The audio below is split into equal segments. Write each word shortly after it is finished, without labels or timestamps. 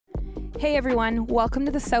Hey everyone, welcome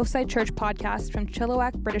to the Southside Church podcast from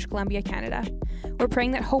Chilliwack, British Columbia, Canada. We're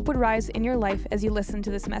praying that hope would rise in your life as you listen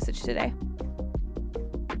to this message today.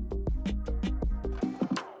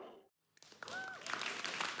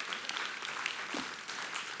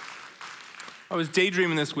 I was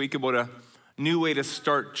daydreaming this week about a new way to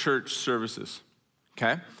start church services,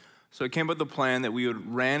 okay? So it came up with the plan that we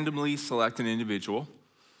would randomly select an individual,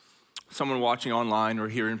 someone watching online or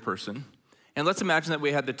here in person, and let's imagine that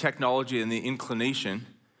we had the technology and the inclination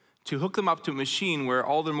to hook them up to a machine where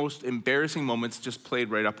all their most embarrassing moments just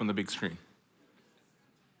played right up on the big screen.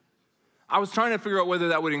 I was trying to figure out whether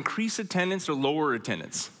that would increase attendance or lower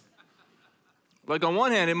attendance. Like on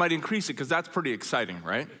one hand, it might increase it because that's pretty exciting,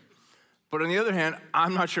 right? But on the other hand,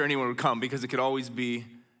 I'm not sure anyone would come because it could always be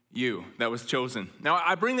you that was chosen. Now,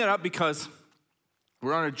 I bring that up because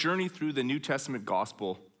we're on a journey through the New Testament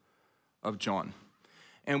gospel of John.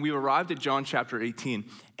 And we've arrived at John chapter 18.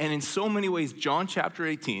 And in so many ways, John chapter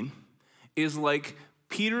 18 is like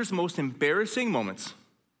Peter's most embarrassing moments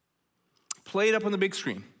played up on the big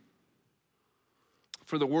screen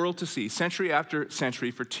for the world to see, century after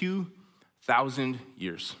century, for 2,000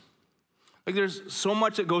 years. Like there's so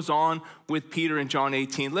much that goes on with Peter in John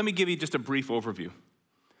 18. Let me give you just a brief overview.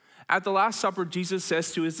 At the Last Supper, Jesus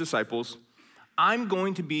says to his disciples, I'm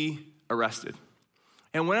going to be arrested.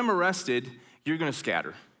 And when I'm arrested, you're going to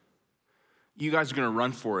scatter. You guys are going to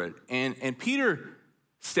run for it. And Peter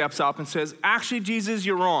steps up and says, actually, Jesus,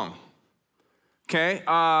 you're wrong. Okay?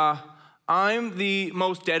 I'm the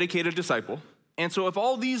most dedicated disciple. And so if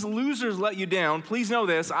all these losers let you down, please know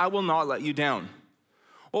this, I will not let you down.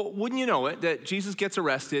 Well, wouldn't you know it, that Jesus gets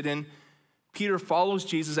arrested and Peter follows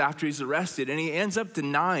Jesus after he's arrested and he ends up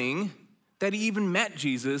denying that he even met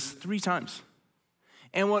Jesus 3 times.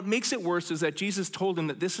 And what makes it worse is that Jesus told him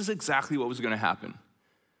that this is exactly what was going to happen.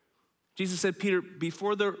 Jesus said, Peter,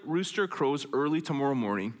 before the rooster crows early tomorrow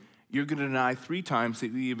morning, you're going to deny 3 times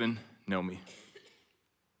that you even know me.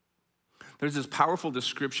 There's this powerful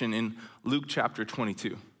description in Luke chapter 22.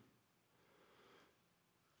 It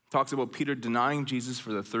talks about Peter denying Jesus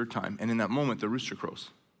for the 3rd time, and in that moment, the rooster crows.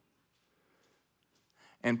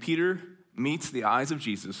 And Peter meets the eyes of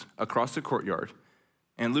Jesus across the courtyard,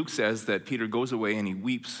 and Luke says that Peter goes away and he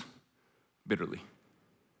weeps bitterly.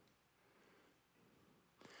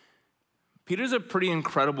 Peter's a pretty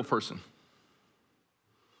incredible person.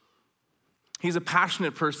 He's a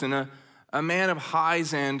passionate person, a man of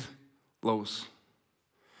highs and lows.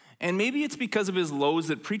 And maybe it's because of his lows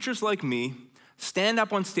that preachers like me stand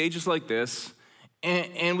up on stages like this,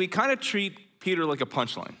 and we kind of treat Peter like a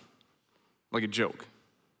punchline, like a joke.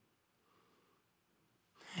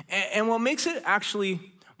 And what makes it actually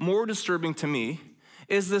more disturbing to me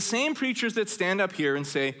is the same preachers that stand up here and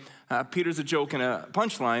say, Peter's a joke and a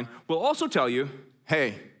punchline, will also tell you,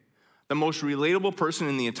 hey, the most relatable person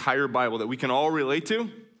in the entire Bible that we can all relate to,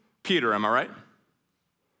 Peter, am I right?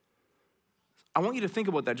 I want you to think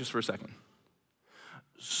about that just for a second.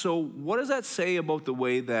 So what does that say about the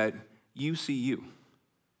way that you see you?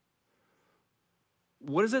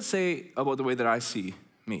 What does that say about the way that I see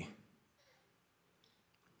me?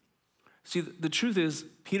 See, the truth is,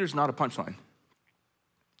 Peter's not a punchline,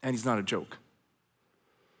 and he's not a joke.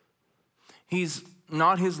 He's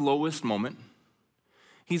not his lowest moment.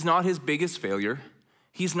 He's not his biggest failure.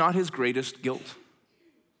 He's not his greatest guilt.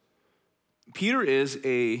 Peter is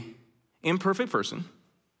an imperfect person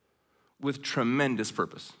with tremendous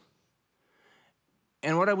purpose.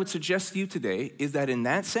 And what I would suggest to you today is that in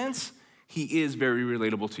that sense, he is very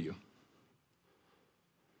relatable to you.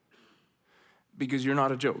 Because you're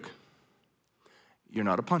not a joke. You're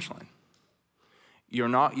not a punchline. You're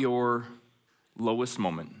not your lowest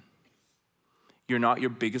moment. You're not your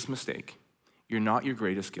biggest mistake. You're not your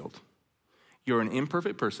greatest guilt. You're an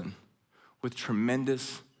imperfect person with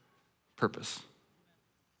tremendous purpose.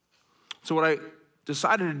 So what I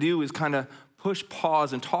decided to do is kind of push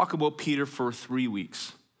pause and talk about Peter for 3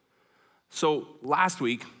 weeks. So last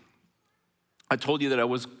week, I told you that I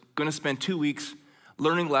was going to spend 2 weeks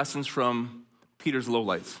learning lessons from Peter's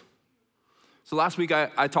lowlights. So last week,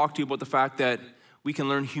 I talked to you about the fact that we can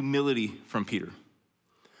learn humility from Peter.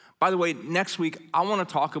 By the way, next week, I want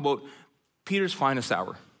to talk about Peter's finest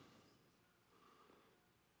hour.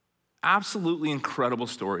 Absolutely incredible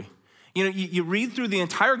story. You know, you read through the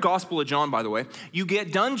entire Gospel of John, by the way. You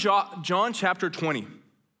get done John chapter 20,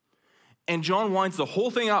 and John winds the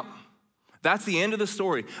whole thing up. That's the end of the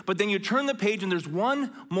story. But then you turn the page and there's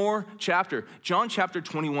one more chapter, John chapter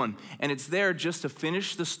 21, and it's there just to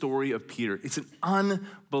finish the story of Peter. It's an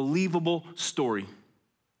unbelievable story.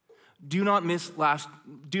 Do not miss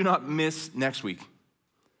next week.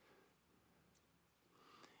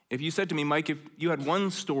 if you said to me, Mike, if you had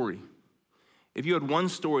one story that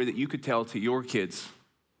you could tell to your kids,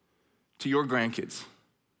 to your grandkids,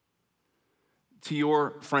 to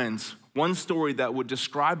your friends, one story that would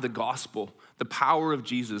describe the gospel, the power of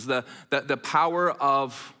Jesus, the power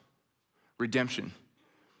of redemption,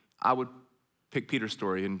 I would pick Peter's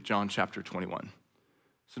story in John chapter 21.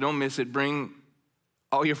 So don't miss it. Bring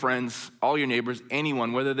all your friends, all your neighbors,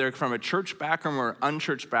 anyone, whether they're from a church background or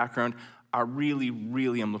unchurched background. I really,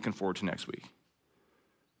 really am looking forward to next week.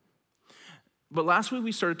 But last week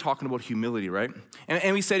we started talking about humility, right?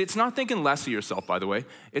 And we said it's not thinking less of yourself, by the way.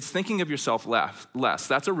 It's thinking of yourself less.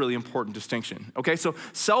 That's a really important distinction, okay? So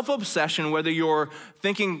self-obsession, whether you're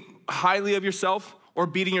thinking highly of yourself or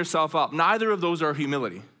beating yourself up, neither of those are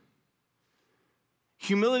humility.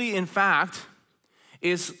 Humility, in fact,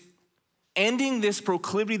 is ending this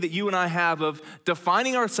proclivity that you and I have of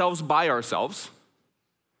defining ourselves by ourselves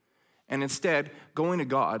and instead going to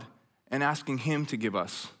God and asking Him to give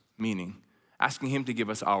us meaning, asking Him to give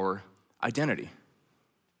us our identity.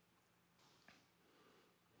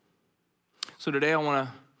 So today I want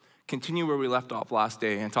to continue where we left off last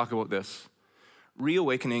day and talk about this: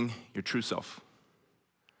 reawakening your true self.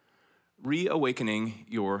 Reawakening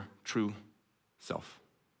your true self.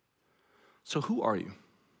 So who are you?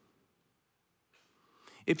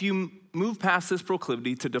 If you move past this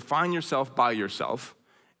proclivity to define yourself by yourself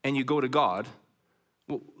and you go to God,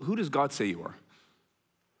 well, who does God say you are?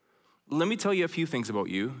 Let me tell you a few things about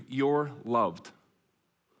you. You're loved.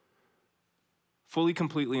 Fully,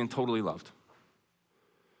 completely, and totally loved.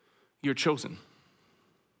 You're chosen.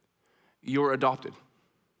 You're adopted.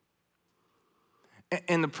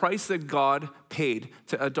 And the price that God paid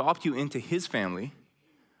to adopt you into His family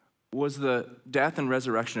was the death and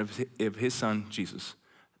resurrection of His Son, Jesus.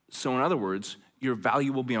 So in other words, you're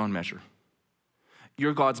valuable beyond measure.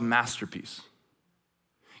 You're God's masterpiece.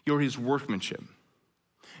 You're His workmanship.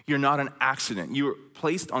 You're not an accident. You were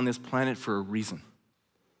placed on this planet for a reason.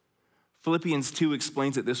 Philippians 2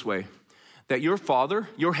 explains it this way, that your Father,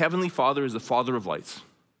 your heavenly Father, is the Father of lights.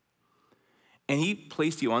 And He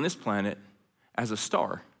placed you on this planet as a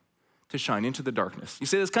star to shine into the darkness. You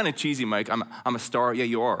say, that's kind of cheesy, Mike. I'm a star. Yeah,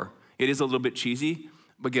 you are. It is a little bit cheesy,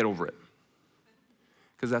 but get over it.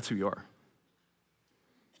 Because that's who you are.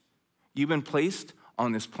 You've been placed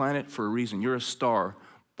on this planet for a reason. You're a star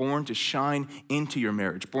born to shine into your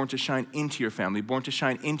marriage, born to shine into your family, born to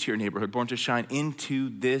shine into your neighborhood, born to shine into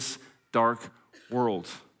this dark world.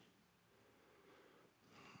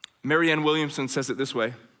 Marianne Williamson says it this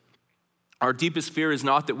way: our deepest fear is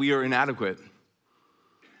not that we are inadequate.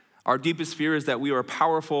 Our deepest fear is that we are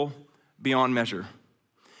powerful beyond measure.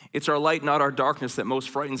 It's our light, not our darkness, that most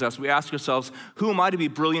frightens us. We ask ourselves, who am I to be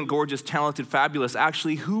brilliant, gorgeous, talented, fabulous?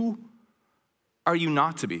 Actually, who are you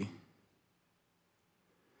not to be?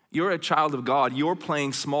 You're a child of God. Your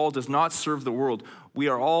playing small does not serve the world. We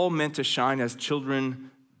are all meant to shine as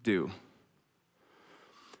children do.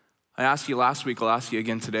 I asked you last week, I'll ask you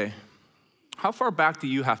again today. How far back do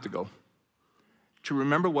you have to go to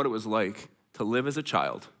remember what it was like to live as a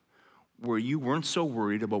child where you weren't so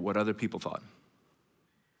worried about what other people thought?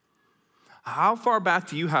 How far back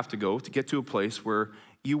do you have to go to get to a place where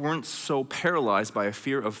you weren't so paralyzed by a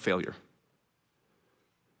fear of failure?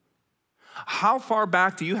 How far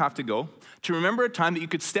back do you have to go to remember a time that you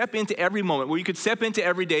could step into every moment, where you could step into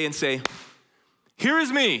every day and say, here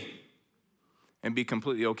is me, and be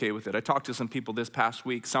completely okay with it? I talked to some people this past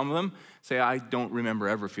week. Some of them say, I don't remember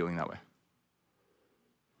ever feeling that way.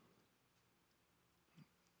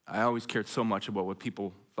 I always cared so much about what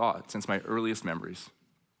people thought since my earliest memories.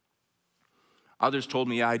 Others told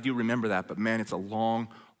me, yeah, I do remember that, but man, it's a long,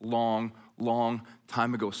 long, long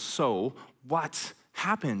time ago. So what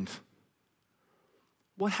happened?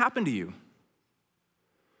 What happened to you?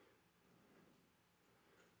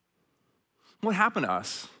 What happened to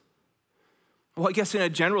us? Well, I guess in a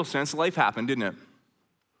general sense, life happened, didn't it?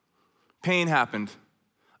 Pain happened.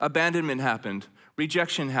 Abandonment happened.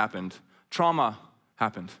 Rejection happened. Trauma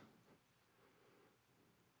happened.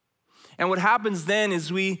 And what happens then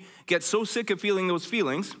is we get so sick of feeling those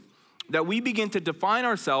feelings that we begin to define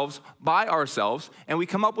ourselves by ourselves, and we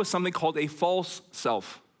come up with something called a false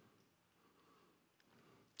self.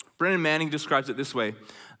 Brennan Manning describes it this way: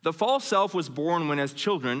 the false self was born when, as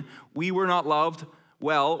children, we were not loved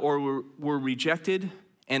well or were rejected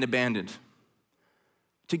and abandoned.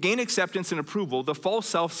 To gain acceptance and approval, the false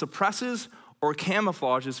self suppresses or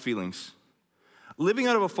camouflages feelings. Living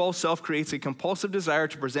out of a false self creates a compulsive desire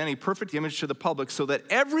to present a perfect image to the public so that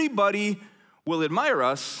everybody will admire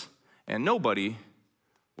us and nobody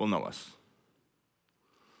will know us.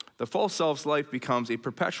 The false self's life becomes a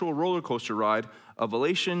perpetual roller coaster ride of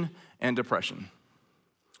elation and depression.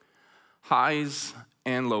 Highs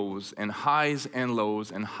and lows, and highs and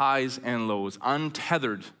lows, and highs and lows,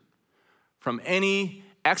 untethered from any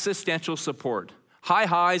existential support. High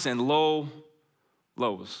highs and low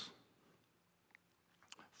lows.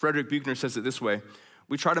 Frederick Buechner says it this way: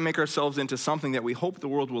 we try to make ourselves into something that we hope the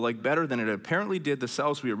world will like better than it apparently did the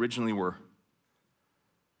selves we originally were.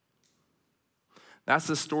 That's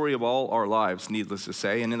the story of all our lives, needless to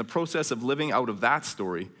say, and in the process of living out of that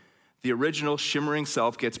story, the original shimmering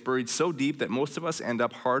self gets buried so deep that most of us end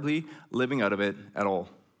up hardly living out of it at all.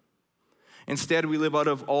 Instead, we live out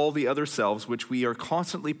of all the other selves, which we are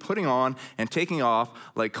constantly putting on and taking off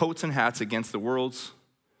like coats and hats against the world's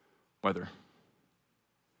weather.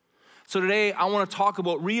 So today, I want to talk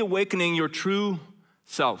about reawakening your true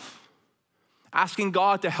self, asking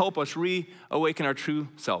God to help us reawaken our true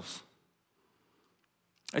selves.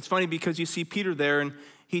 It's funny because you see Peter there, and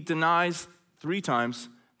he denies 3 times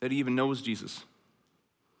that he even knows Jesus.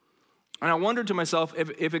 And I wondered to myself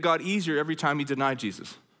if it got easier every time he denied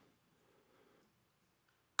Jesus.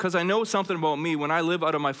 Because I know something about me. When I live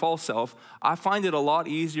out of my false self, I find it a lot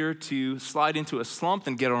easier to slide into a slump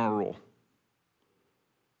than get on a roll.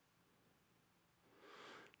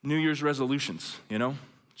 New Year's resolutions,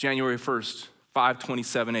 January 1st,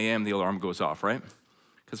 5:27 a.m., the alarm goes off, right?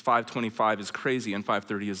 Because 5:25 is crazy and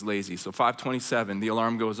 5:30 is lazy. So 5:27, the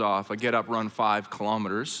alarm goes off. I get up, run 5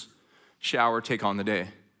 kilometers, shower, take on the day,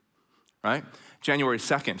 right? January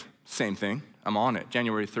 2nd, same thing. I'm on it.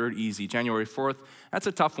 January 3rd, easy. January 4th, that's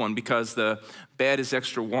a tough one because the bed is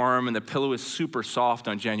extra warm and the pillow is super soft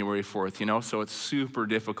on January 4th, so it's super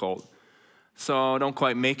difficult. So I don't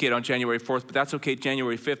quite make it on January 4th, but that's okay.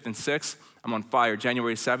 January 5th and 6th, I'm on fire.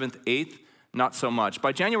 January 7th, 8th, not so much.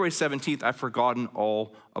 By January 17th, I've forgotten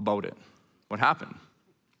all about it. What happened?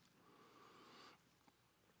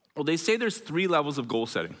 Well, they say there's 3 levels of goal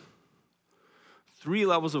setting. 3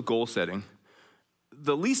 levels of goal setting.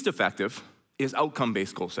 The least effective is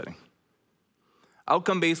outcome-based goal setting.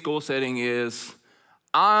 Outcome-based goal setting is,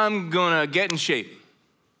 I'm gonna get in shape.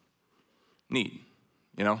 Neat,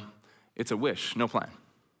 It's a wish, no plan.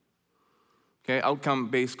 Okay,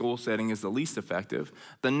 outcome-based goal setting is the least effective.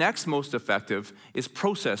 The next most effective is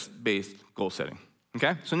process-based goal setting.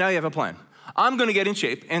 Okay, so now you have a plan. I'm gonna get in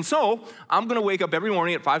shape, and so I'm gonna wake up every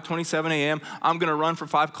morning at 5:27 a.m. I'm gonna run for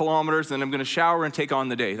 5 kilometers, then I'm gonna shower and take on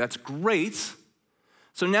the day. That's great.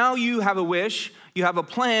 So now you have a wish, you have a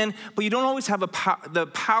plan, but you don't always have the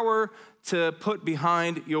power to put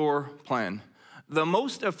behind your plan. The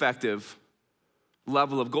most effective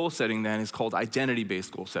level of goal setting then is called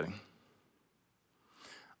identity-based goal setting.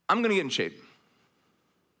 I'm gonna get in shape.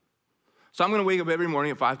 So I'm gonna wake up every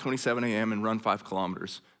morning at 5:27 a.m. and run 5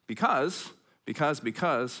 kilometers because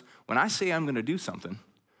when I say I'm gonna do something,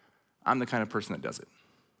 I'm the kind of person that does it.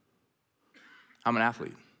 I'm an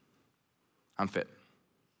athlete. I'm fit.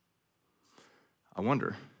 I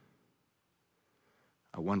wonder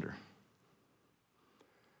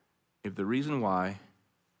if the reason why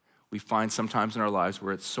we find sometimes in our lives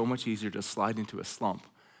where it's so much easier to slide into a slump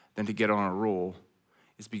than to get on a roll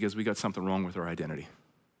is because we got something wrong with our identity.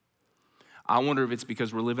 I wonder if it's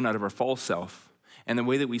because we're living out of our false self, and the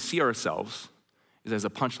way that we see ourselves is as a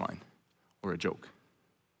punchline or a joke.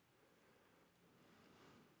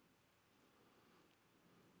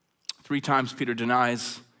 Three times Peter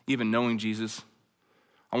denies even knowing Jesus.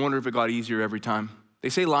 I wonder if it got easier every time. They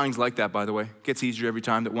say lying's like that, by the way. It gets easier every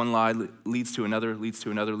time, that one lie leads to another, leads to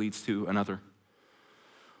another, leads to another.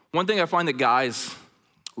 One thing I find that guys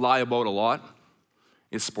lie about a lot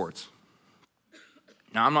is sports.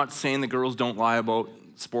 Now, I'm not saying that girls don't lie about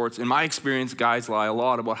sports. In my experience, guys lie a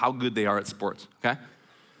lot about how good they are at sports, okay?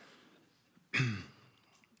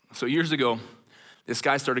 So years ago, this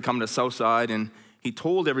guy started coming to Southside, and he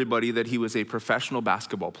told everybody that he was a professional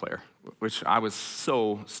basketball player, which I was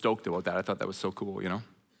so stoked about that. I thought that was so cool,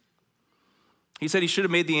 He said he should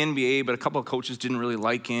have made the NBA, but a couple of coaches didn't really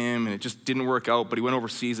like him, and it just didn't work out, but he went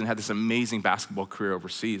overseas and had this amazing basketball career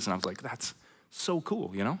overseas, and I was like, that's so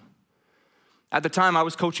cool, At the time, I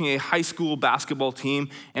was coaching a high school basketball team,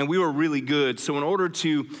 and we were really good. So in order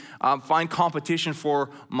to find competition for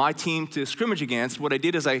my team to scrimmage against, what I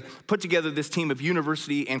did is I put together this team of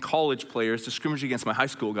university and college players to scrimmage against my high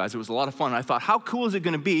school guys. It was a lot of fun. And I thought, how cool is it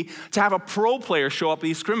going to be to have a pro player show up at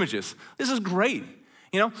these scrimmages? This is great,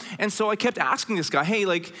 And so I kept asking this guy, hey,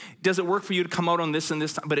 does it work for you to come out on this and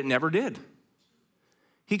this time? But it never did.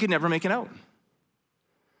 He could never make it out.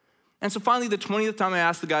 And so finally, the 20th time I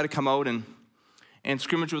asked the guy to come out and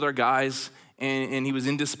scrimmage with our guys, and he was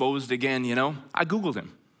indisposed again, I Googled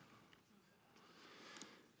him.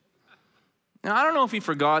 Now, I don't know if he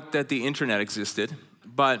forgot that the internet existed,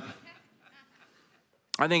 but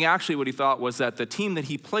I think actually what he thought was that the team that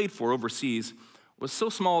he played for overseas was so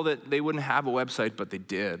small that they wouldn't have a website, but they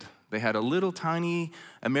did. They had a little tiny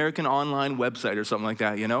American online website or something like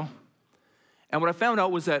that, you know? And what I found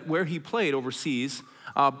out was that where he played overseas,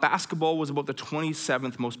 basketball was about the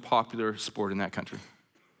 27th most popular sport in that country.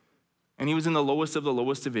 And he was in the lowest of the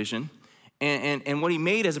lowest division. And what he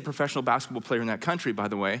made as a professional basketball player in that country, by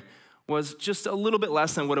the way, was just a little bit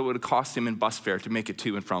less than what it would have cost him in bus fare to make it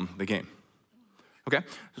to and from the game. Okay?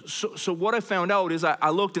 So what I found out is I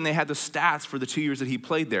looked and they had the stats for the 2 years that he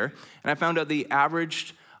played there, and I found out he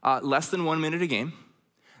averaged less than 1 minute a game,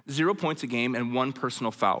 0 points a game, and 1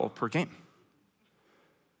 personal foul per game.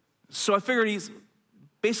 So I figured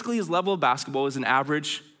basically his level of basketball is an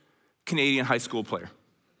average Canadian high school player.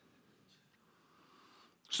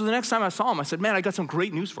 So the next time I saw him, I said, man, I got some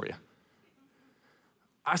great news for you.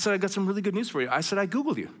 I said, I got some really good news for you. I said, I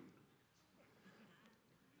Googled you.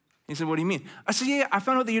 He said, what do you mean? I said, yeah, I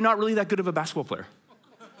found out that you're not really that good of a basketball player.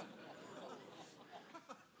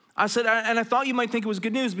 I said, and I thought you might think it was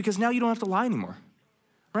good news because now you don't have to lie anymore,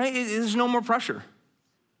 right? There's no more pressure.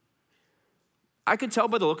 I could tell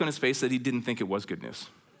by the look on his face that he didn't think it was good news.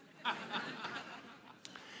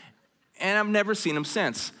 And I've never seen him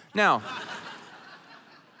since. Now,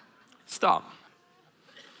 stop.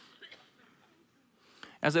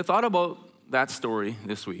 As I thought about that story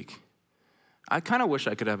this week, I kind of wish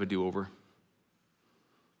I could have a do-over.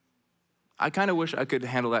 I kind of wish I could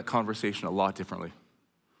handle that conversation a lot differently.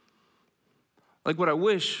 Like what I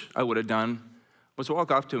wish I would have done was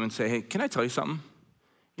walk up to him and say, hey, can I tell you something?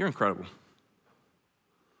 You're incredible.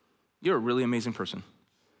 You're a really amazing person.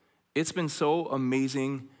 It's been so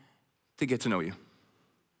amazing to get to know you.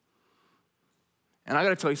 And I got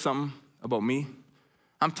to tell you something about me.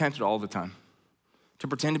 I'm tempted all the time to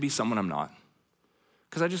pretend to be someone I'm not.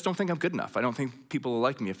 Because I just don't think I'm good enough. I don't think people will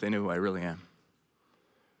like me if they knew who I really am.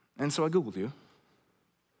 And so I Googled you.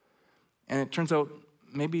 And it turns out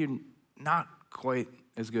maybe you're not quite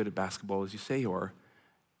as good at basketball as you say you are.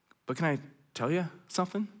 But can I tell you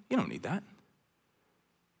something? You don't need that.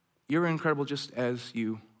 You're incredible just as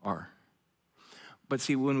you are. But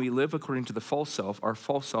see, when we live according to the false self, our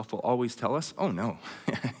false self will always tell us, oh no,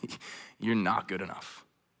 you're not good enough.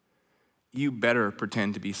 You better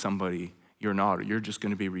pretend to be somebody you're not, or you're just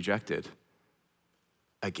going to be rejected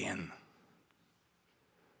again.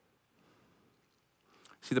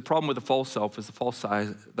 See, the problem with the false self is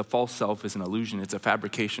the false self is an illusion. It's a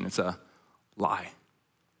fabrication. It's a lie.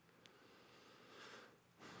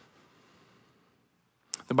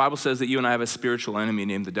 The Bible says that you and I have a spiritual enemy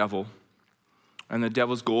named the devil, and the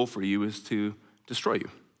devil's goal for you is to destroy you.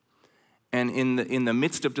 And in the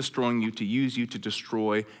midst of destroying you, to use you to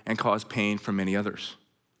destroy and cause pain for many others.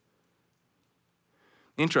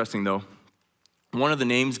 Interesting, though, one of the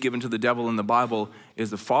names given to the devil in the Bible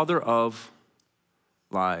is the father of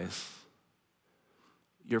lies.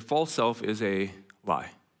 Your false self is a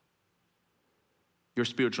lie. Your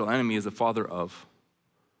spiritual enemy is the father of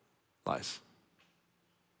lies.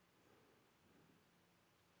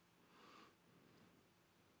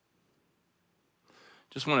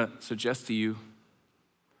 Just want to suggest to you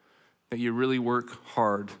that you really work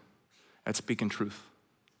hard at speaking truth.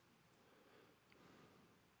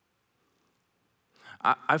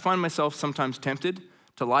 I find myself sometimes tempted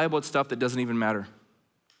to lie about stuff that doesn't even matter.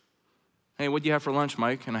 Hey, what'd you have for lunch,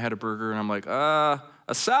 Mike? And I had a burger, and I'm like, a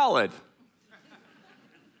salad.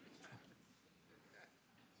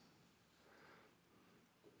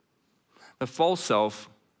 The false self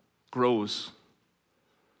grows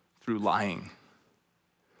through lying.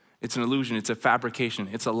 It's an illusion, it's a fabrication,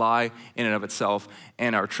 it's a lie in and of itself.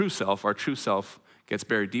 And our true self gets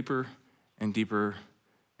buried deeper and deeper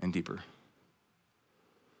and deeper.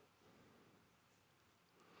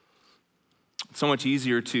 It's so much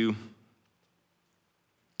easier to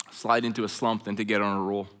slide into a slump than to get on a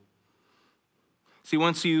roll. See,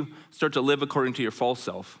 once you start to live according to your false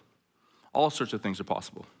self, all sorts of things are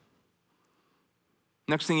possible.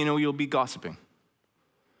 Next thing you know, you'll be gossiping.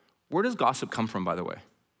 Where does gossip come from, by the way?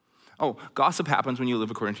 Oh, gossip happens when you live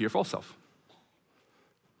according to your false self.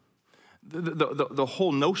 The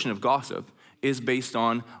whole notion of gossip is based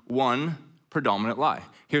on one predominant lie.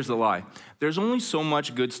 Here's the lie. There's only so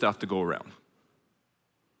much good stuff to go around.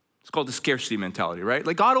 It's called the scarcity mentality, right?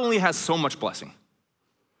 Like God only has so much blessing.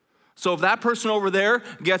 So if that person over there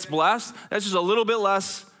gets blessed, that's just a little bit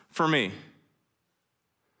less for me.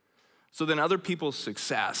 So then other people's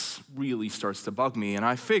success really starts to bug me, and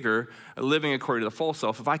I figure, living according to the false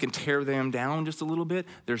self, if I can tear them down just a little bit,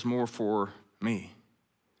 there's more for me.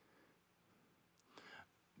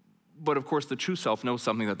 But of course, the true self knows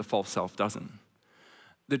something that the false self doesn't.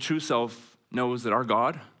 The true self knows that our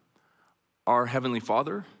God, our Heavenly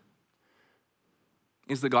Father,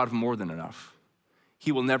 is the God of more than enough.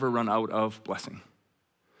 He will never run out of blessing.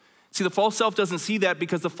 See, the false self doesn't see that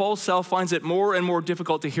because the false self finds it more and more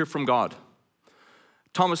difficult to hear from God.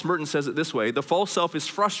 Thomas Merton says it this way: the false self is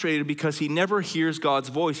frustrated because he never hears God's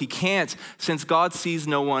voice. He can't, since God sees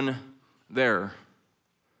no one there.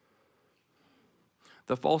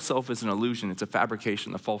 The false self is an illusion. It's a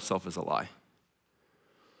fabrication. The false self is a lie.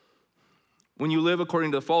 When you live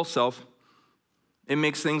according to the false self, it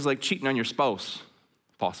makes things like cheating on your spouse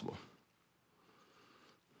possible.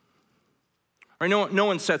 Right? No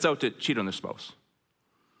one sets out to cheat on their spouse.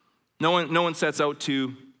 No one sets out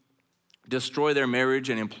to destroy their marriage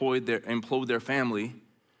and implode their family.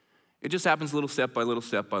 It just happens little step by little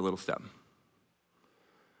step by little step.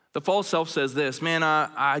 The false self says this: man,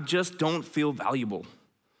 I just don't feel valuable.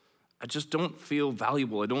 I just don't feel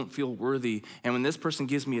valuable. I don't feel worthy. And when this person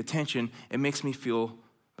gives me attention, it makes me feel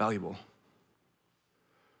valuable.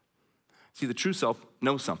 See, the true self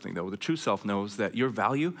knows something, though. The true self knows that your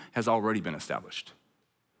value has already been established,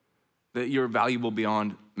 that you're valuable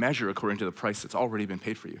beyond measure according to the price that's already been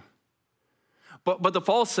paid for you. But the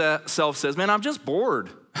false self says, man, I'm just bored.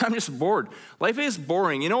 I'm just bored. Life is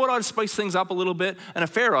boring. You know what ought to spice things up a little bit? An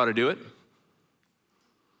affair ought to do it.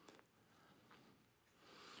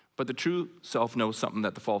 But the true self knows something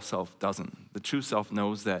that the false self doesn't. The true self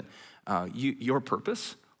knows that your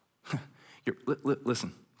purpose,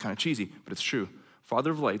 listen, kind of cheesy, but it's true. Father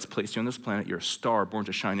of lights placed you on this planet. You're a star born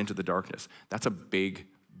to shine into the darkness. That's a big,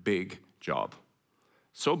 big job.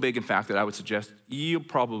 So big, in fact, that I would suggest you'll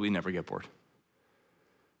probably never get bored.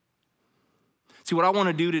 See, what I want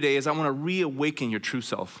to do today is I want to reawaken your true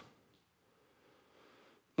self.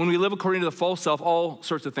 When we live according to the false self, all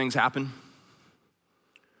sorts of things happen.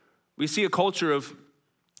 We see a culture of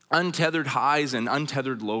untethered highs and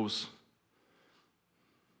untethered lows.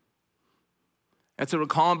 And so to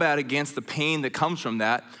combat against the pain that comes from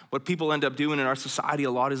that, what people end up doing in our society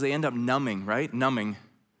a lot is they end up numbing, right? Numbing.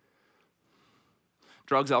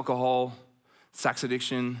 Drugs, alcohol, sex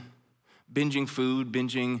addiction, binging food,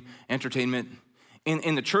 binging entertainment.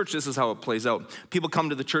 In the church, this is how it plays out. People come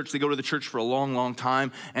to the church, they go to the church for a long, long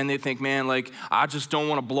time, and they think, man, like, I just don't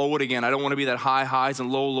want to blow it again. I don't want to be that high highs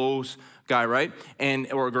and low lows guy, right?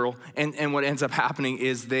 Or a girl. And what ends up happening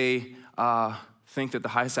is they think that the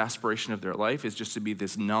highest aspiration of their life is just to be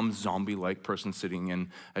this numb, zombie-like person sitting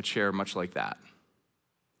in a chair much like that.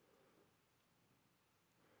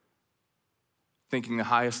 Thinking the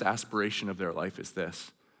highest aspiration of their life is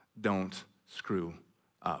this: don't screw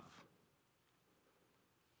up.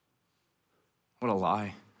 What a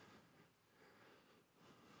lie.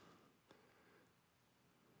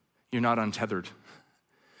 You're not untethered.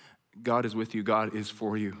 God is with you. God is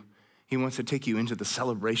for you. He wants to take you into the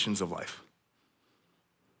celebrations of life,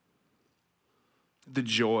 the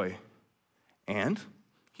joy, and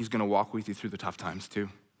he's going to walk with you through the tough times too,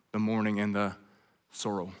 the mourning and the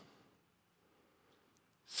sorrow.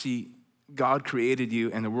 See, God created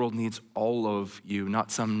you, and the world needs all of you, not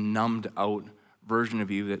some numbed out version of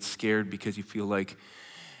you that's scared because you feel like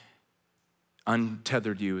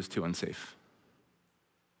untethered you is too unsafe.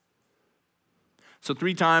 So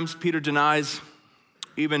 3 times Peter denies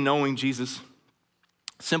even knowing Jesus.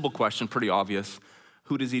 Simple question, pretty obvious.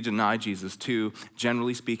 Who does he deny Jesus to?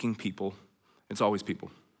 Generally speaking, people. It's always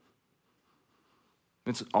people.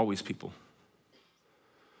 It's always people.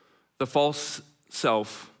 The false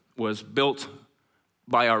self was built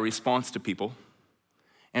by our response to people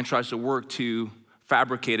and tries to work to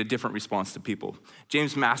fabricate a different response to people.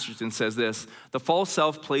 James Masterson says this: the false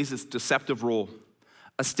self plays its deceptive role,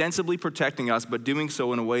 ostensibly protecting us, but doing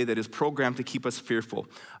so in a way that is programmed to keep us fearful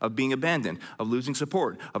of being abandoned, of losing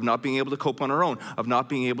support, of not being able to cope on our own, of not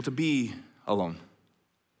being able to be alone.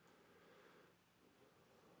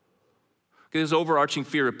 There's overarching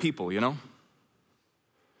fear of people, you know?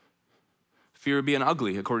 Fear of being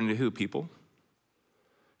ugly, according to who? People.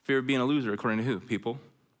 Fear of being a loser, according to who? People.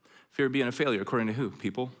 Fear of being a failure, according to who?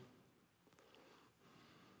 People.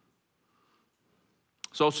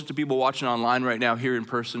 So all sorts of people watching online right now, here in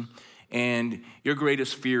person, and your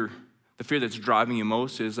greatest fear, the fear that's driving you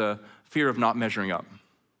most, is a fear of not measuring up.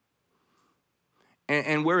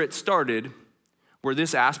 And where it started, where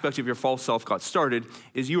this aspect of your false self got started,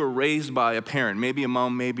 is you were raised by a parent, maybe a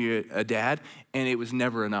mom, maybe a dad, and it was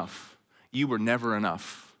never enough. You were never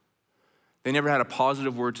enough. They never had a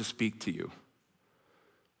positive word to speak to you.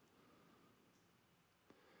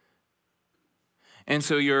 And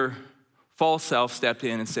so your false self stepped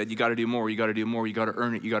in and said, you got to do more, you got to do more, you got to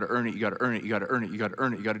earn it, you got to earn it, you got to earn it, you got to earn it, you got to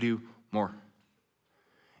earn it, you got to do more.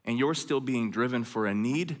 And you're still being driven for a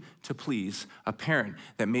need to please a parent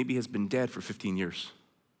that maybe has been dead for 15 years.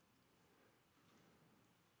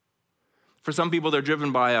 For some people, they're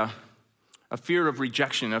driven by a fear of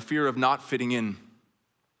rejection, a fear of not fitting in.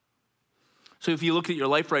 So if you look at your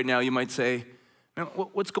life right now, you might say,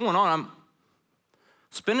 what's going on? I'm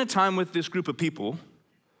spending time with this group of people.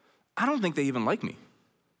 I don't think they even like me.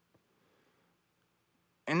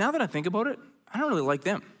 And now that I think about it, I don't really like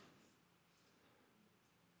them.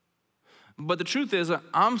 But the truth is,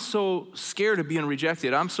 I'm so scared of being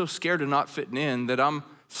rejected. I'm so scared of not fitting in that I'm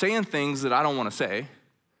saying things that I don't want to say.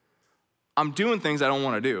 I'm doing things I don't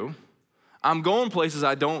want to do. I'm going places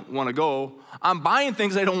I don't want to go. I'm buying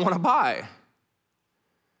things I don't want to buy.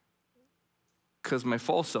 Because my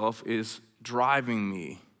false self is driving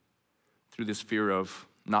me through this fear of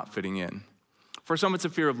not fitting in. For some, it's a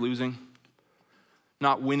fear of losing,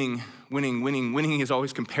 not winning. Winning is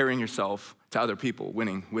always comparing yourself to other people.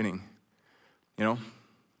 Winning. You know?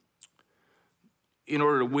 In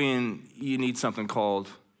order to win, you need something called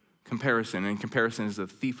comparison, and comparison is the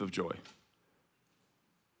thief of joy.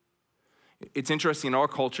 It's interesting in our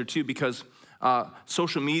culture, too, because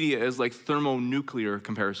social media is like thermonuclear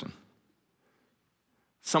comparison.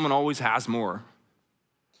 Someone always has more.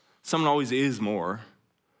 Someone always is more.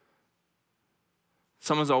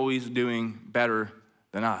 Someone's always doing better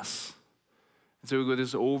than us. And so we go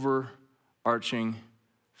this overarching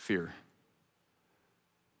fear.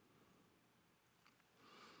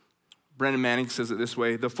 Brendan Manning says it this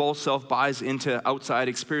way: the false self buys into outside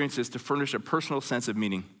experiences to furnish a personal sense of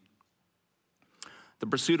meaning. The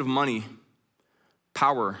pursuit of money,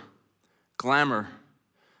 power, glamour,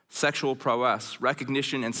 sexual prowess,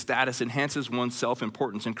 recognition, and status enhances one's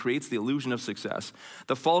self-importance and creates the illusion of success.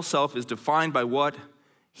 The false self is defined by what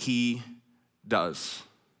he does.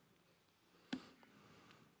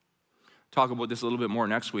 Talk about this a little bit more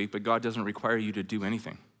next week, but God doesn't require you to do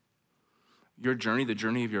anything. Your journey, the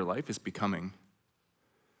journey of your life, is becoming.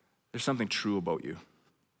 There's something true about you.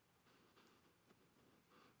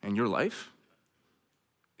 And your life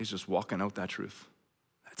is just walking out that truth.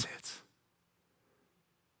 That's it.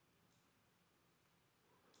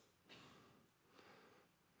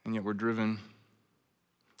 And yet we're driven.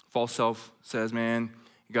 False self says, man,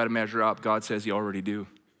 you got to measure up. God says you already do.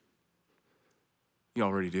 You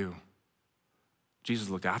already do. Jesus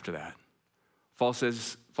looked after that.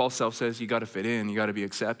 False self says you got to fit in. You got to be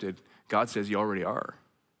accepted. God says you already are.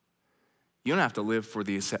 You don't have to live for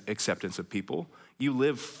the acceptance of people. You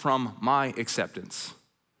live from my acceptance.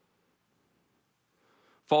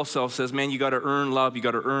 False self says, man, you got to earn love. You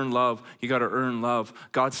got to earn love. You got to earn love.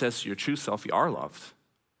 God says to your true self, you are loved.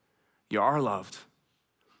 You are loved.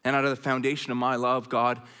 And out of the foundation of my love,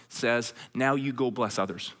 God says, now you go bless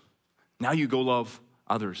others. Now you go love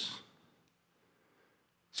others.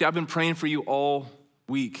 See, I've been praying for you all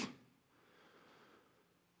week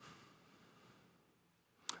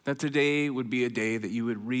that today would be a day that you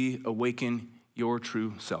would reawaken your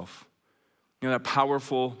true self. You know, that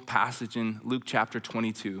powerful passage in Luke chapter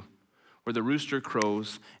 22, where the rooster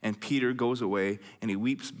crows and Peter goes away and he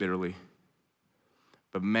weeps bitterly.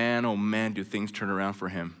 But man, oh man, do things turn around for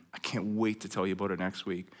him. I can't wait to tell you about it next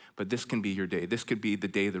week. But this can be your day. This could be the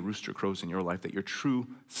day the rooster crows in your life, that your true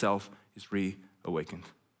self is reawakened.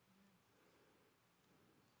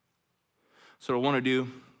 So what I want to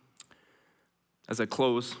do, as I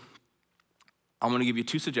close, I want to give you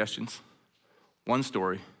two suggestions, one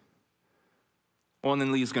story. Well, and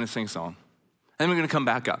then Lee's going to sing a song. And then we're going to come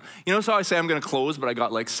back up. You know, so I say I'm going to close, but I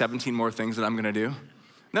got like 17 more things that I'm going to do.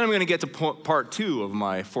 Then I'm going to get to part 2 of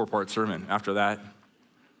my 4-part sermon after that.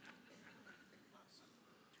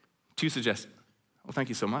 2 suggestions. Well, thank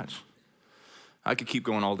you so much. I could keep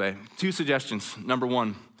going all day. 2 suggestions. Number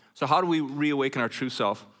 1, so how do we reawaken our true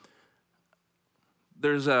self?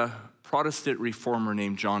 There's a Protestant reformer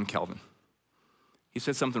named John Calvin. He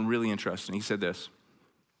said something really interesting. He said this: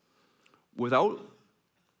 without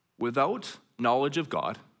knowledge of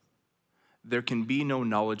God, there can be no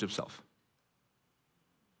knowledge of self.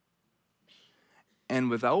 And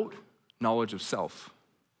without knowledge of self,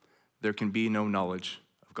 there can be no knowledge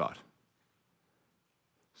of God.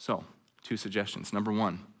 So, 2 suggestions. Number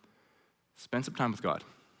 1, spend some time with God.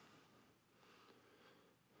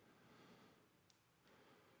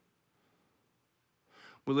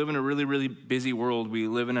 We live in a really, really busy world. We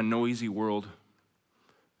live in a noisy world.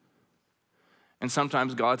 And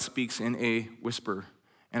sometimes God speaks in a whisper.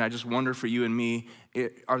 And I just wonder for you and me,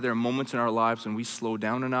 are there moments in our lives when we slow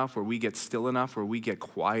down enough, or we get still enough, or we get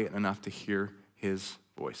quiet enough to hear his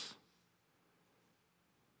voice?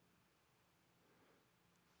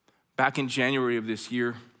 Back in January of this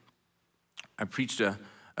year, I preached a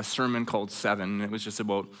sermon called 7, and it was just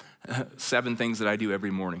about 7 things that I do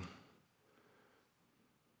every morning.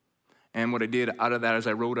 And what I did out of that is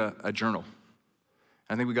I wrote a journal.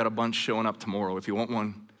 I think we got a bunch showing up tomorrow. If you want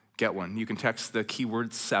one, get one. You can text the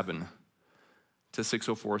keyword 7 to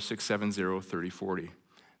 604-670-3040.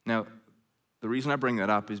 Now, the reason I bring that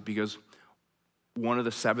up is because one of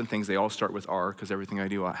the 7 things, they all start with R, because everything I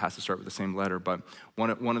do has to start with the same letter, but one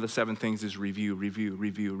of the 7 things is review, review,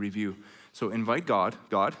 review, review. So invite God,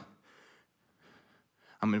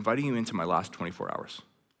 I'm inviting you into my last 24 hours.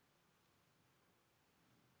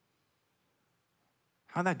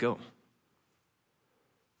 How'd that go?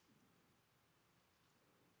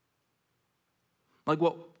 Like,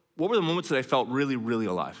 what were the moments that I felt really, really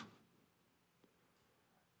alive?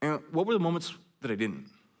 And what were the moments that I didn't?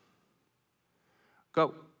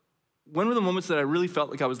 God, when were the moments that I really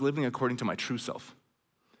felt like I was living according to my true self?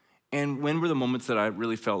 And when were the moments that I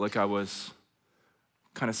really felt like I was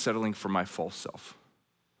kind of settling for my false self?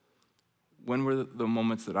 When were the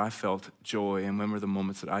moments that I felt joy, and when were the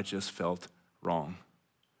moments that I just felt wrong?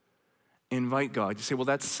 Invite God. You say, well,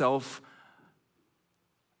 that's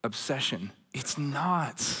self-obsession. It's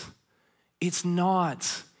not. It's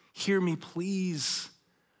not. Hear me, please.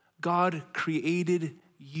 God created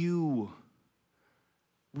you.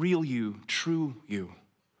 Real you, true you.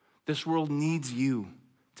 This world needs you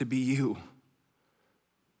to be you.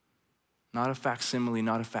 Not a facsimile,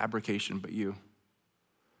 not a fabrication, but you.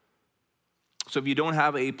 So if you don't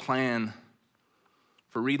have a plan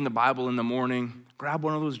for reading the Bible in the morning, grab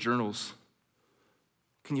one of those journals.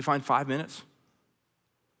 Can you find 5 minutes?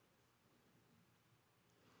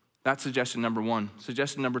 That's suggestion number 1.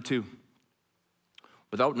 Suggestion number 2.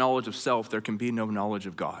 Without knowledge of self, there can be no knowledge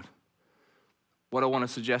of God. What I want to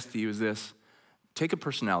suggest to you is this. Take a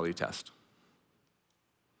personality test.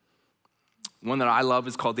 One that I love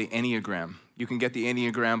is called the Enneagram. You can get the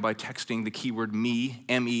Enneagram by texting the keyword me,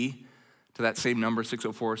 M-E, to that same number,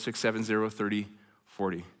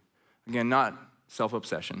 604-670-3040. Again, not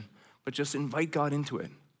self-obsession, but just invite God into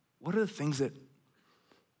it. What are the things that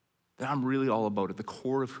I'm really all about at the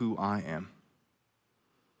core of who I am?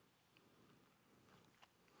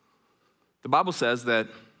 The Bible says that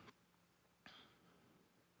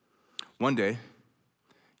one day,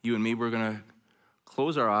 you and me, we're going to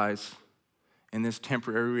close our eyes in this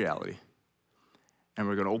temporary reality, and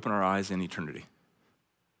we're going to open our eyes in eternity.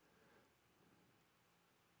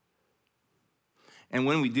 And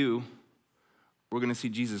when we do, we're going to see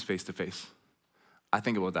Jesus face to face. I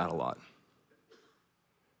think about that a lot.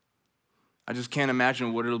 I just can't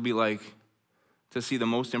imagine what it'll be like to see the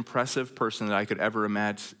most impressive person that I could ever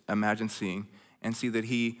imagine seeing, and see that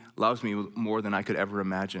he loves me more than I could ever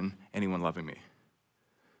imagine anyone loving me.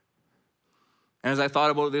 And as I thought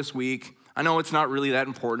about it this week, I know it's not really that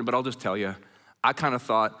important, but I'll just tell you, I kind of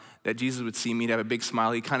thought that Jesus would see me, to have a big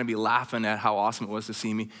smile. He'd kind of be laughing at how awesome it was to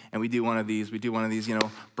see me. And we do one of these,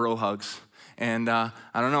 bro hugs. And I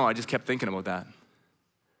don't know, I just kept thinking about that.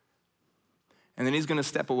 And then he's going to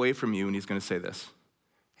step away from you and he's going to say this.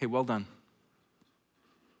 Hey, well done.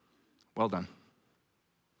 Well done.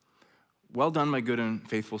 Well done, my good and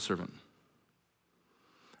faithful servant.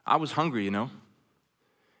 I was hungry,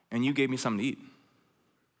 and you gave me something to eat.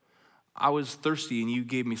 I was thirsty and you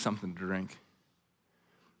gave me something to drink.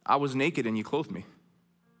 I was naked and you clothed me.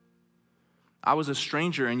 I was a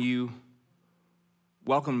stranger and you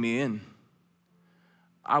welcomed me in.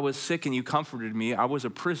 I was sick and you comforted me. I was a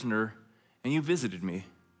prisoner and you visited me.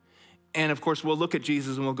 And of course, we'll look at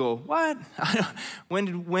Jesus and we'll go, what?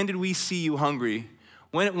 When did we see you hungry?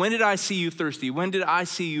 When did I see you thirsty? When did I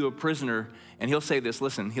see you a prisoner? And he'll say this,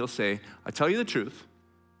 listen, he'll say, I tell you the truth,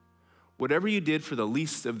 whatever you did for the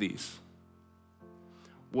least of these,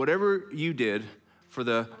 whatever you did for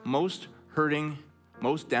the most hurting,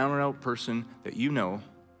 most down and out person that you know,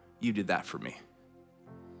 you did that for me.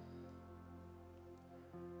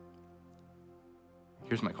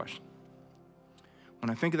 Here's my question. When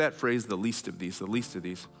I think of that phrase, the least of these,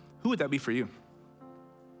 who would that be for you?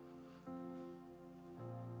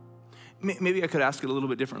 Maybe I could ask it a little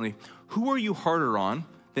bit differently. Who are you harder on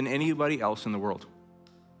than anybody else in the world?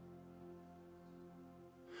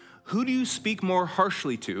 Who do you speak more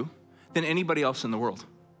harshly to than anybody else in the world?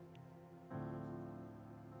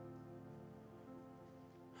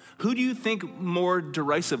 Who do you think more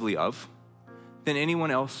derisively of than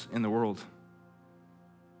anyone else in the world?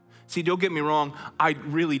 See, don't get me wrong. I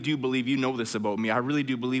really do believe you know this about me. I really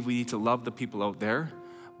do believe we need to love the people out there.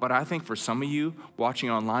 But I think for some of you watching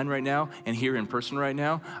online right now and here in person right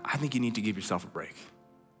now, I think you need to give yourself a break.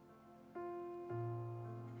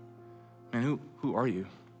 Man, who are you?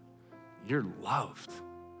 You're loved.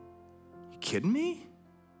 You kidding me?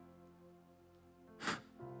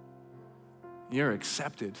 You're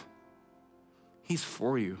accepted. He's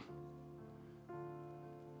for you.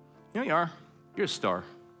 You know you are? You're a star.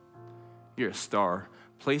 You're a star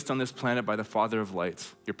placed on this planet by the Father of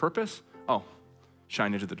lights. Your purpose? Oh,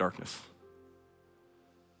 shine into the darkness.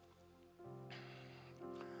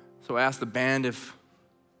 So I asked the band if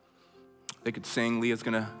they could sing. Leah's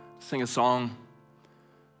gonna sing a song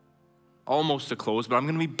almost to close, but I'm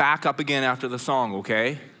gonna be back up again after the song,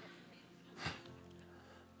 okay?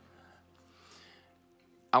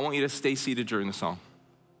 I want you to stay seated during the song.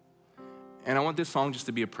 And I want this song just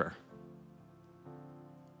to be a prayer.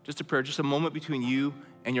 Just a prayer, just a moment between you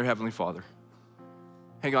and your Heavenly Father.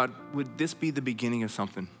 Hey God, would this be the beginning of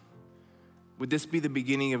something? Would this be the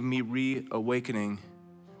beginning of me reawakening?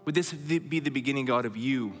 Would this be the beginning, God, of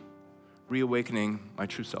you reawakening my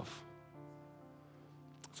true self?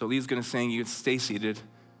 So Lee's gonna sing, you can stay seated,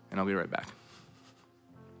 and I'll be right back.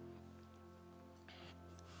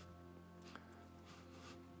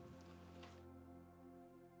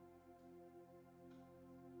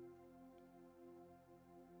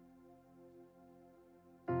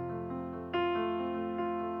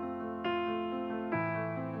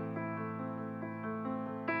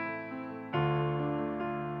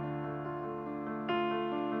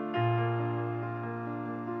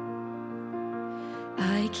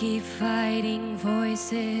 I keep fighting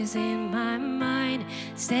voices in my mind,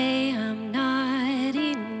 say I'm not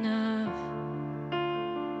enough.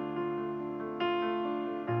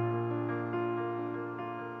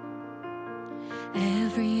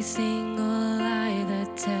 Every single lie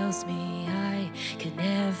that tells me I can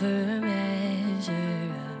never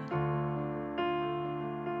measure up.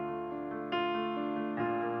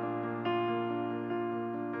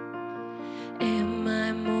 Am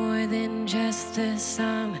I more than just the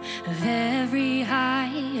sum of every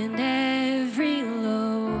high and every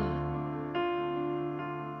low?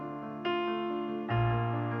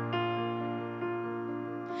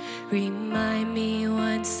 Remind me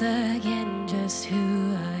once again just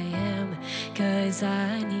who I am, 'cause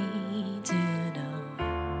I need to know.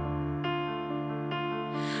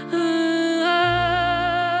 Oh,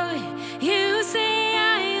 you say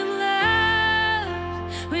I am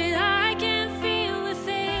loved when I can't feel a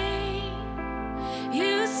thing.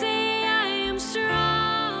 You say I am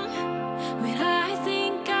strong when I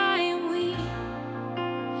think I am weak.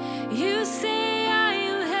 You say I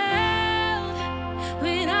am held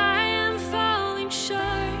when I am falling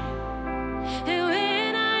short. And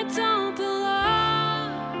when I don't belong,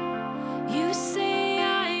 you say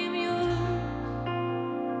I am yours.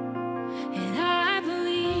 And I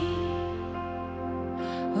believe,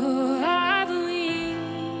 oh, I believe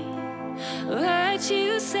what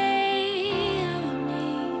you say of me.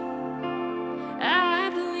 I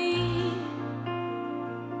believe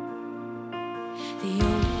the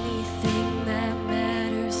only thing that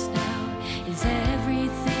matters now is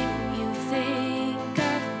everything you think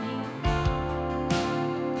of me.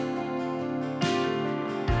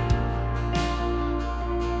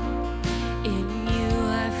 In you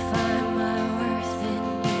I find my worth, in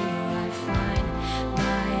you I find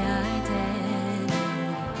my identity.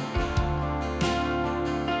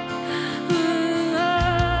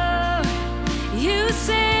 Oh, you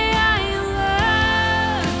say I am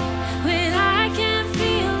loved when I can't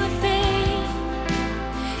feel a thing.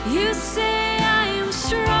 You say I am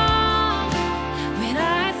strong when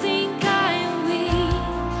I think I am weak.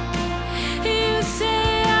 You say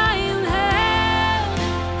I am held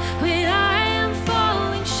when I am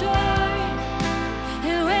falling short.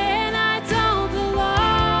 And when I don't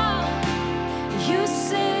belong, you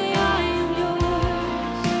say I am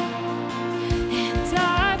yours. And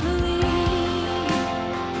I believe,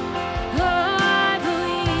 oh, I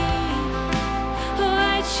believe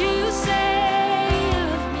what you say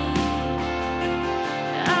of me.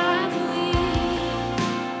 I believe.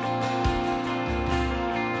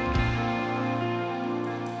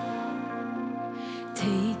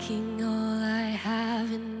 Taking all I have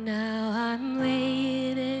and now I'm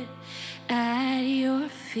laying it at your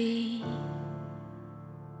feet.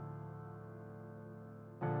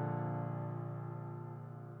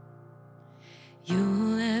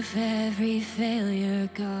 You'll have every failure,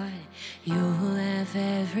 God. You'll have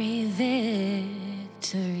every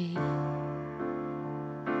victory.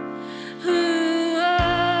 Oh,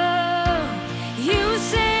 you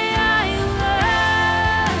say I am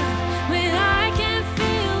loved when I can't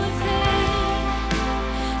feel a thing.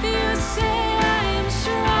 You say I am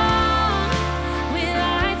strong when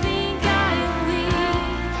I think I am weak.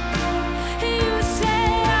 You say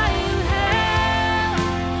I am held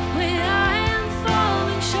when I am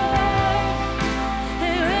falling short.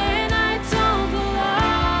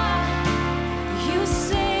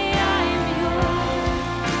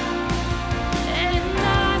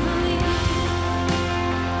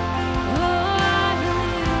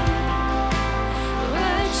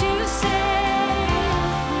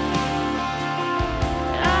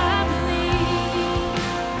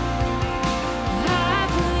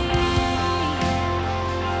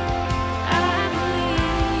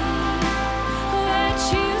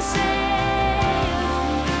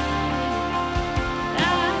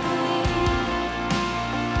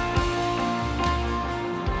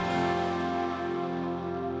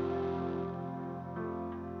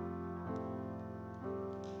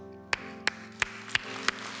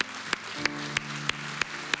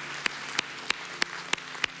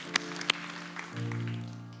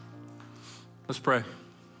 Let's pray.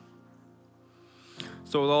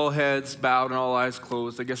 So with all heads bowed and all eyes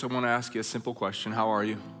closed, I guess I want to ask you a simple question. How are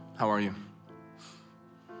you? How are you?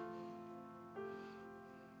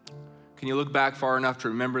 Can you look back far enough to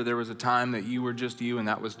remember there was a time that you were just you and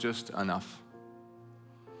that was just enough?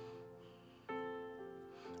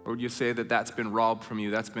 Or would you say that that's been robbed from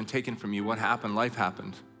you, that's been taken from you? What happened? Life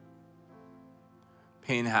happened.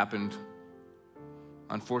 Pain happened.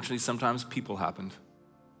 Unfortunately, sometimes people happened.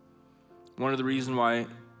 One of the reasons why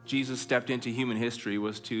Jesus stepped into human history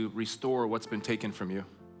was to restore what's been taken from you.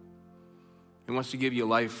 He wants to give you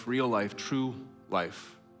life, real life, true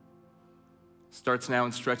life. Starts now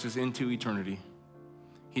and stretches into eternity.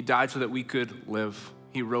 He died so that we could live.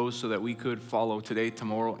 He rose so that we could follow today,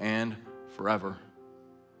 tomorrow, and forever.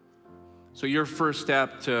 So your first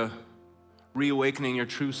step to reawakening your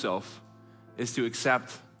true self is to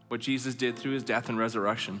accept what Jesus did through his death and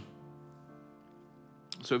resurrection.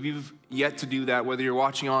 So if you've yet to do that, whether you're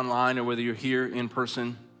watching online or whether you're here in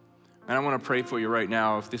person, and I want to pray for you right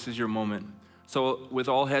now if this is your moment. So with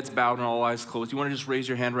all heads bowed and all eyes closed, you want to just raise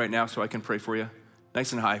your hand right now so I can pray for you?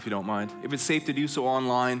 Nice and high if you don't mind. If it's safe to do so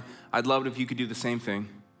online, I'd love it if you could do the same thing.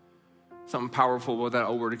 Something powerful about that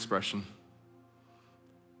outward expression.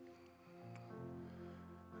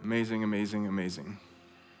 Amazing, amazing, amazing.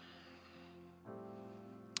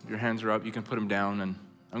 If your hands are up, you can put them down, and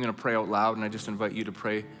I'm going to pray out loud, and I just invite you to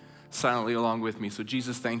pray silently along with me. So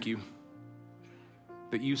Jesus, thank you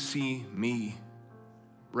that you see me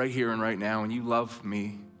right here and right now, and you love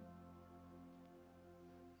me.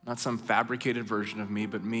 Not some fabricated version of me,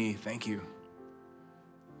 but me. Thank you.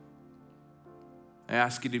 I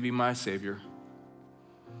ask you to be my Savior.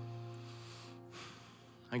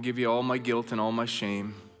 I give you all my guilt and all my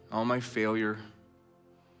shame, all my failure.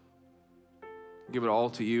 Give it all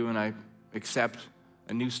to you, and I accept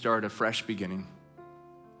a new start, a fresh beginning.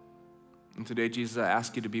 And today, Jesus, I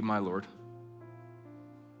ask you to be my Lord.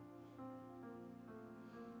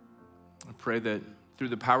 I pray that through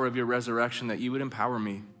the power of your resurrection that you would empower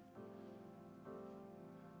me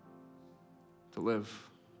to live,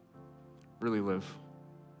 really live.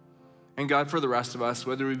 And God, for the rest of us,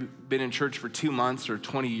 whether we've been in church for 2 months or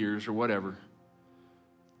 20 years or whatever,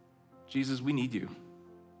 Jesus, we need you.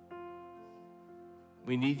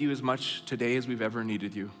 We need you as much today as we've ever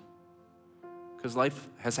needed you. Because life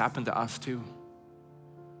has happened to us too.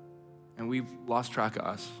 And we've lost track of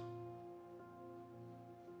us.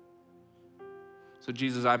 So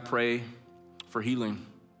Jesus, I pray for healing.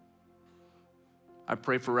 I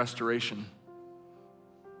pray for restoration.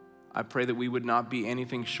 I pray that we would not be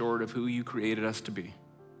anything short of who you created us to be.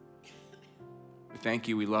 We thank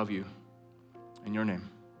you, we love you. In your name,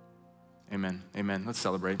 amen, amen. Let's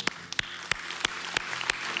celebrate.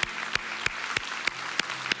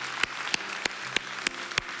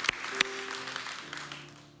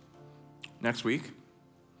 Next week,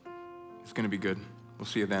 it's going to be good. We'll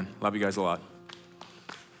see you then. Love you guys a lot.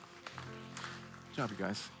 Good job, you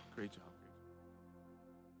guys. Great job.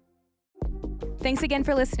 Thanks again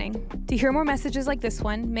for listening. To hear more messages like this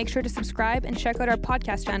one, make sure to subscribe and check out our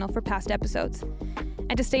podcast channel for past episodes.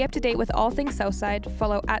 And to stay up to date with all things Southside,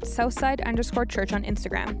 follow @Southside_Church on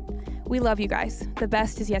Instagram. We love you guys. The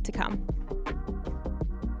best is yet to come.